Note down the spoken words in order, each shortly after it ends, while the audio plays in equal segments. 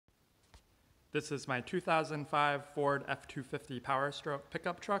This is my 2005 Ford F250 Power Stroke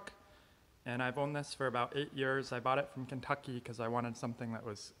pickup truck, and I've owned this for about 8 years. I bought it from Kentucky because I wanted something that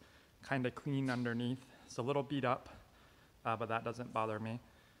was kind of clean underneath. It's a little beat up, but that doesn't bother me.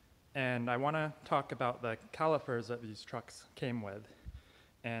 And I want to talk about the calipers that these trucks came with.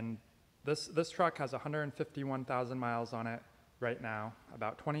 And this truck has 151,000 miles on it right now.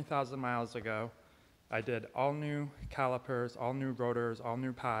 About 20,000 miles ago, I did all new calipers, all new rotors, all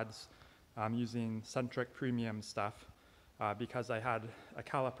new pads, using Centric premium stuff because I had a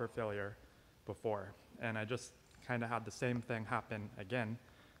caliper failure before, and I just kind of had the same thing happen again,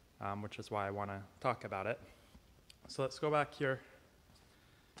 which is why I want to talk about it. So let's go back here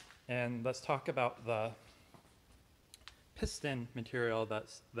and let's talk about the piston material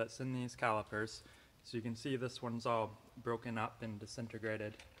that's in these calipers. So you can see this one's all broken up and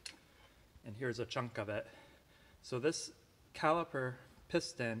disintegrated, and here's a chunk of it. So this caliper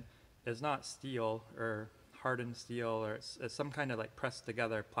piston is not steel or hardened steel, or it's some kind of like pressed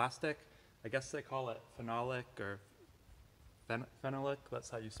together plastic. I guess they call it phenolic or phenolic. That's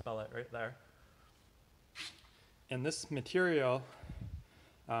how you spell it right there. And this material,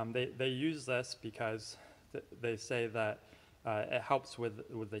 they use this because they say that it helps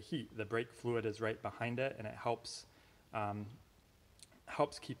with the heat. The brake fluid is right behind it, and it helps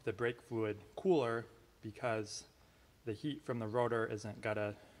keep the brake fluid cooler because the heat from the rotor isn't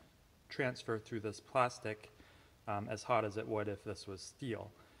gonna transfer through this plastic as hot as it would if this was steel.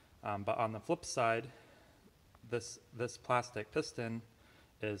 But on the flip side, this plastic piston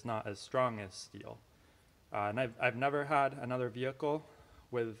is not as strong as steel. And I've never had another vehicle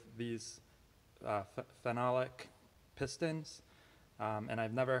with these phenolic pistons, and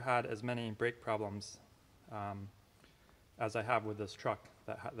I've never had as many brake problems as I have with this truck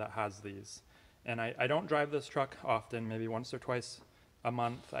that has these. And I don't drive this truck often, maybe once or twice a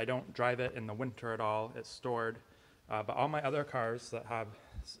month. I don't drive it in the winter at all. It's stored. But all my other cars that have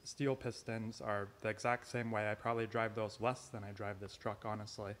steel pistons are the exact same way. I probably drive those less than I drive this truck,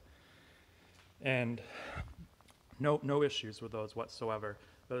 honestly. And no issues with those whatsoever.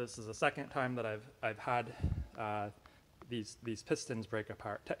 But this is the second time that I've had these pistons break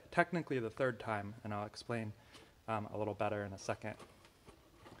apart. Technically the third time, and I'll explain a little better in a second.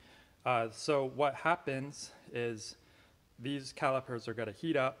 So what happens is these calipers are going to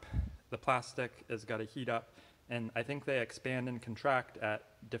heat up, the plastic is going to heat up, and I think they expand and contract at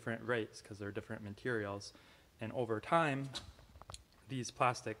different rates because they're different materials. And over time, these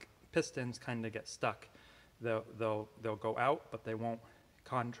plastic pistons kind of get stuck. They'll go out, but they won't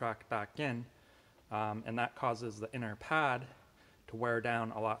contract back in, and that causes the inner pad to wear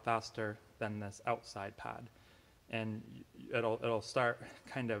down a lot faster than this outside pad. And it'll start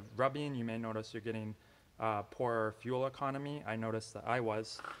kind of rubbing. You may notice you're getting poorer fuel economy. I noticed that I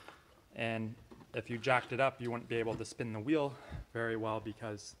was. And if you jacked it up, you wouldn't be able to spin the wheel very well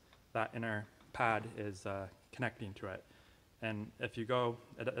because that inner pad is connecting to it. And if you go,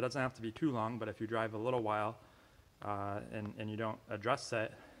 it doesn't have to be too long, but if you drive a little while and you don't address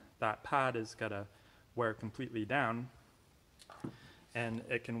it, that pad is gonna wear completely down. And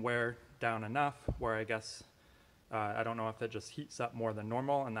it can wear down enough where I guess I don't know if it just heats up more than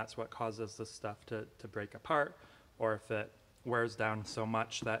normal and that's what causes this stuff to break apart, or if it wears down so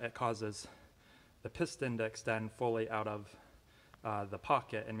much that it causes the piston to extend fully out of the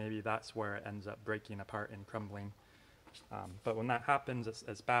pocket, and maybe that's where it ends up breaking apart and crumbling. But when that happens,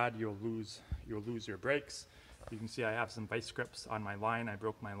 it's bad. You'll lose your brakes. You can see I have some vice grips on my line. I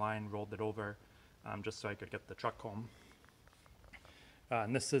broke my line, rolled it over just so I could get the truck home.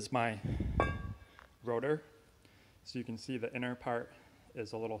 And this is my rotor. So you can see the inner part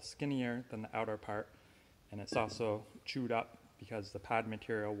is a little skinnier than the outer part, and it's also chewed up because the pad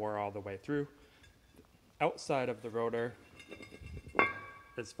material wore all the way through. Outside of the rotor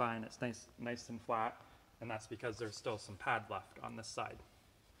is fine. It's nice and flat, and that's because there's still some pad left on this side.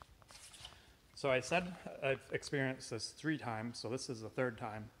 So I said I've experienced this 3 times, so this is the third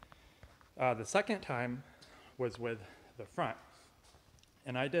time. The second time was with the front,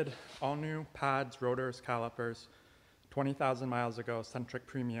 and I did all new pads, rotors, calipers, 20,000 miles ago, Centric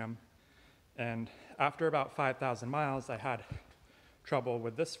Premium. And after about 5,000 miles, I had trouble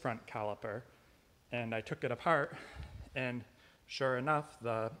with this front caliper, and I took it apart, and sure enough,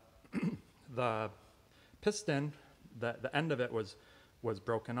 the piston, the end of it was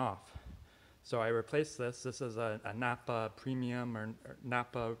broken off. So I replaced this. This is a Napa Premium or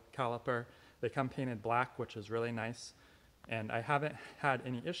Napa caliper. They come painted black, which is really nice. And I haven't had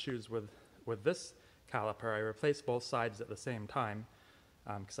any issues with this caliper. I replaced both sides at the same time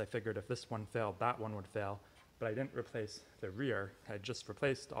because I figured if this one failed, that one would fail. But I didn't replace the rear. I just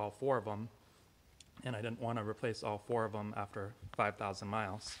replaced all 4 of them and I didn't want to replace all 4 of them after 5,000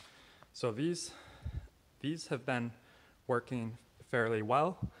 miles. So these have been working fairly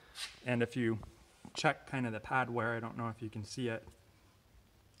well, and if you check kind of the pad wear, I don't know if you can see it,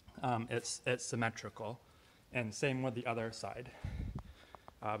 it's symmetrical, and same with the other side.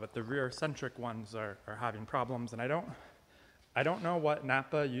 But the rear centric ones are having problems, and I don't know what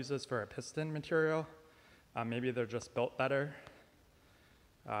Napa uses for a piston material. Maybe they're just built better.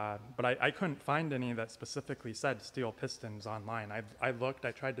 But I couldn't find any that specifically said steel pistons online. I looked,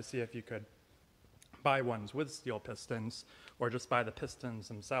 I tried to see if you could buy ones with steel pistons or just buy the pistons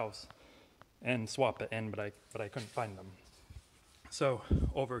themselves and swap it in, but I couldn't find them. So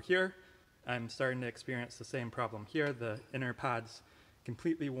over here, I'm starting to experience the same problem here. The inner pad's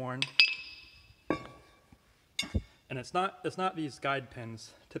completely worn. And it's not these guide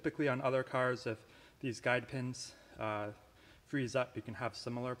pins. Typically on other cars, if these guide pins freeze up, you can have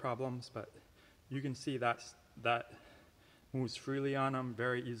similar problems, but you can see that moves freely on them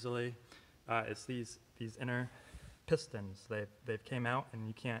very easily. It's these inner pistons. They've came out, and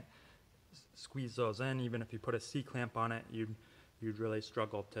you can't squeeze those in. Even if you put a C-clamp on it, you'd really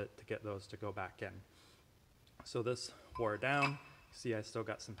struggle to get those to go back in. So this wore down. See, I still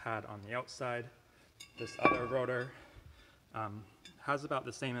got some pad on the outside. This other rotor has about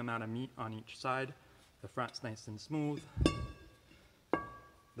the same amount of meat on each side. The front's nice and smooth.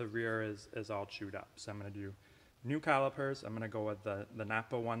 The rear is all chewed up. So I'm going to do new calipers. I'm going to go with the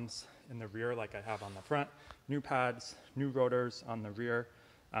Napa ones in the rear like I have on the front. New pads, new rotors on the rear.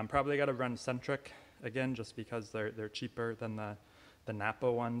 I'm probably got to run centric again just because they're cheaper than the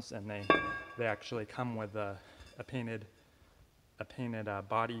Napa ones, and they actually come with a painted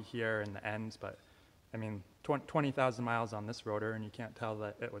body here in the ends. But I mean, 20,000 miles on this rotor, and you can't tell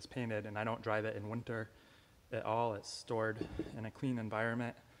that it was painted, and I don't drive it in winter at all. It's stored in a clean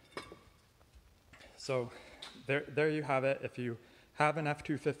environment. So there you have it. If you have an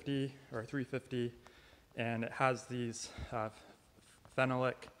F250 or 350 and it has these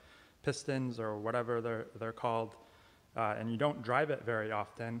phenolic pistons or whatever they're called, and you don't drive it very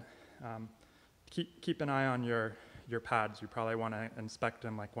often, keep an eye on your pads. You probably want to inspect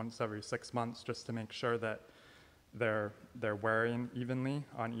them like once every 6 months just to make sure that they're wearing evenly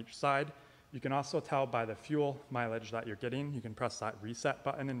on each side. You can also tell by the fuel mileage that you're getting. You can press that reset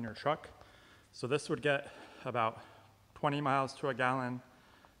button in your truck. So this would get about 20 miles to a gallon.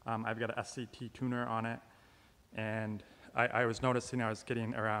 I've got an SCT tuner on it, and I was noticing I was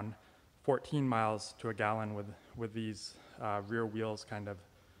getting around 14 miles to a gallon with these rear wheels kind of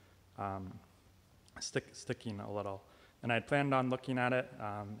sticking a little. And I planned on looking at it,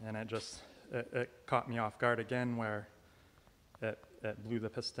 and it caught me off guard again, where it blew the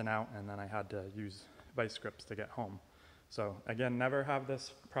piston out, and then I had to use vice grips to get home. So again, never have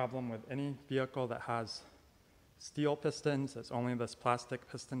this problem with any vehicle that has steel pistons. It's only this plastic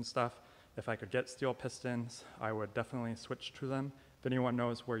piston stuff. If I could get steel pistons, I would definitely switch to them. If anyone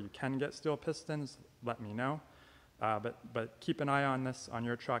knows where you can get steel pistons, let me know. But keep an eye on this on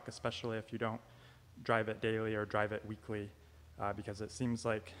your truck, especially if you don't drive it daily or drive it weekly, because it seems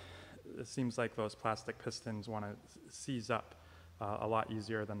like those plastic pistons want to seize up a lot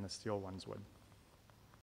easier than the steel ones would.